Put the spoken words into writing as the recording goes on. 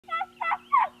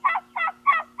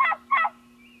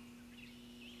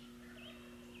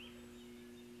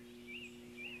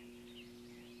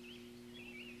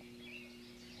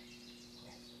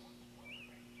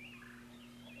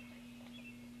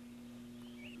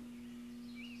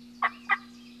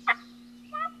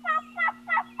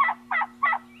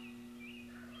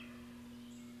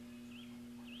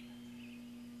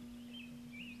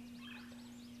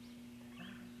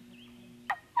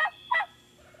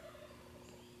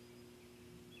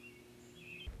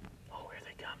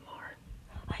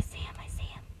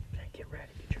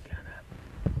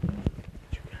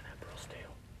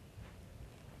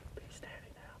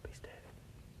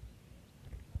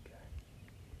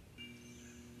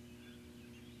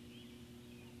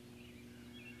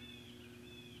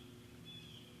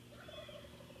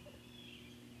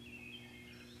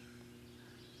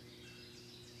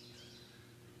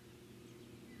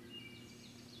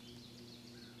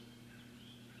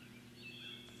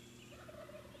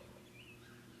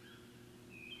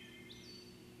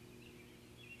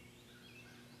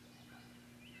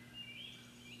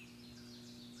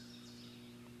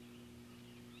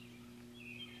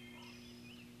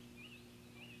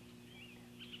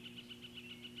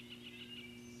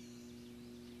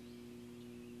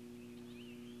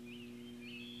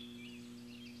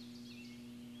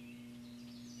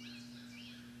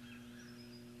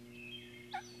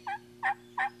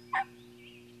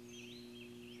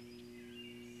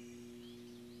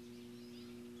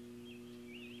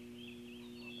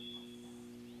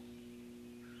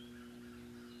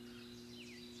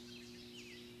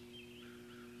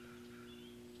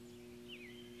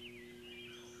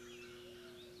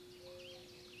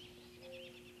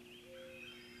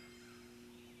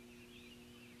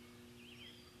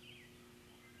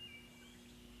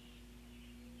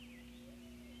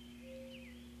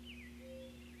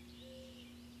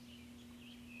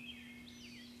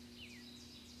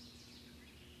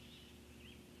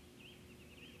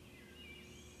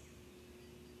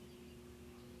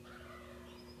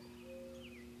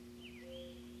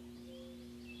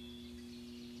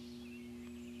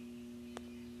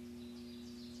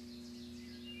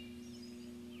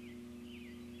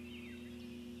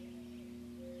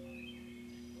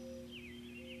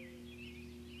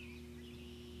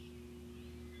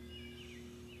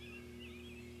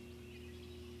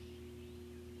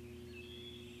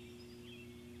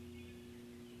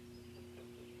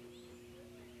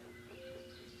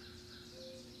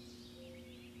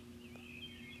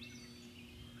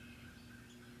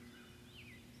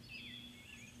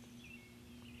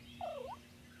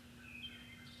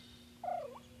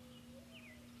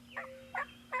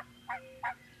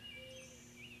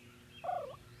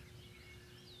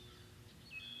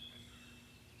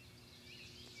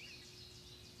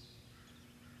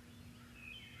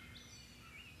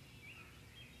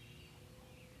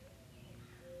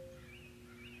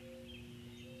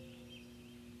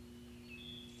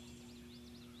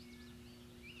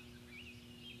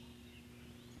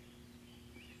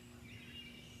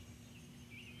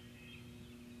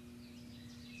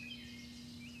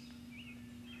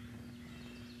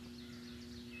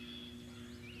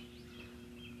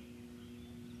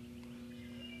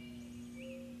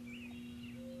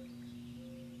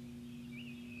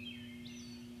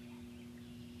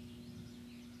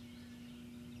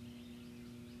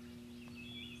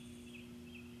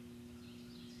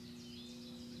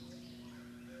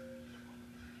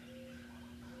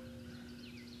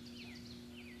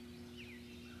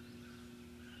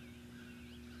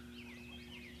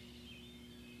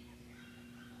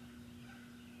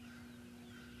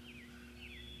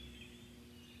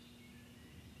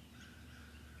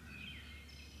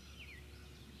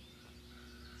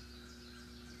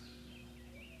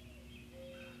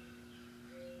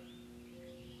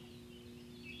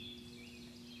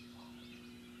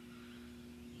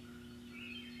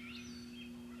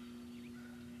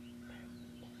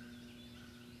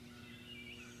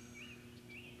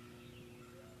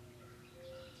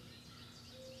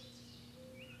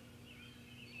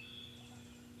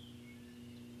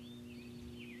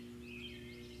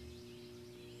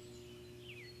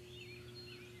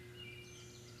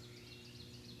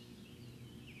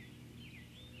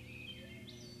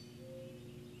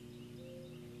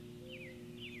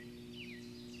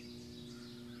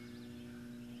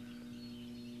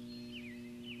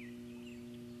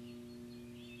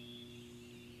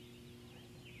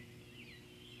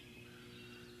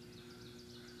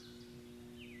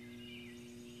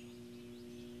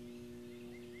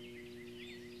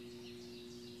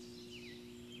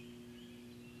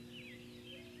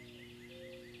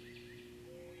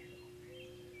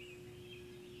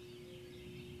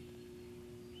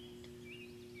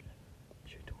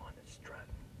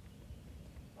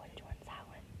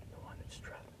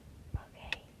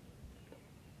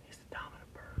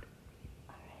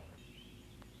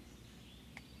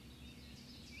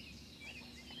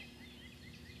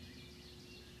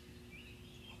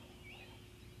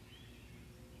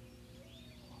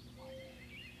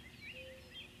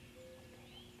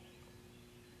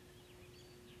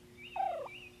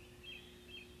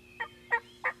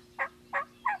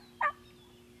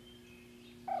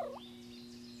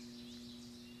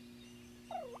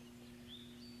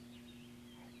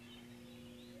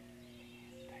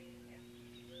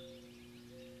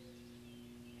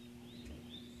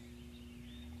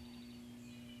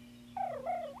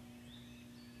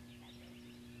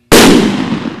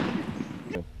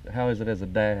How is it as a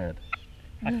dad?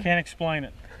 I can't explain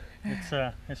it.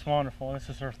 It's wonderful. This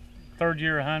is her 3rd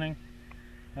year of hunting.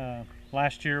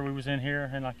 Last year we was in here,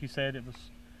 and like you said,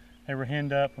 they were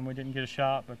henned up and we didn't get a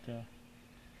shot, but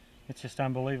it's just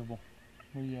unbelievable.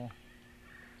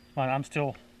 I'm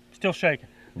still shaking.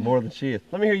 More than she is.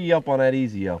 Let me hear you yelp on that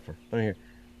easy yelper. Let me hear.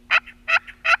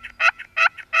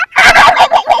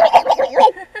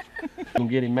 Gonna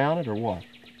get him mounted or what?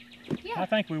 Yeah. I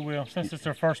think we will, since it's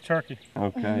their first turkey.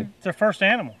 Okay. It's their first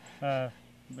animal.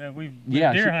 We've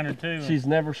deer hunted too. She's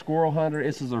never squirrel hunted.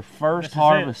 This is her first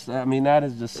harvest. I mean, that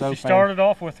is just so. She started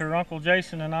off with her Uncle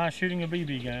Jason and I shooting a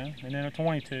BB gun, and then a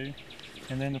 22,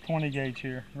 and then the 20 gauge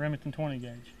here, Remington 20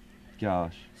 gauge.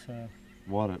 Gosh. So.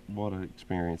 What an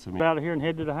experience. I mean, Get out of here and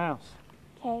head to the house.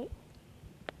 Okay.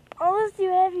 Oh, it's too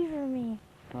heavy for me.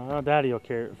 Daddy will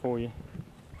carry it for you.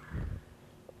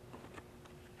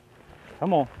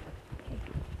 Come on.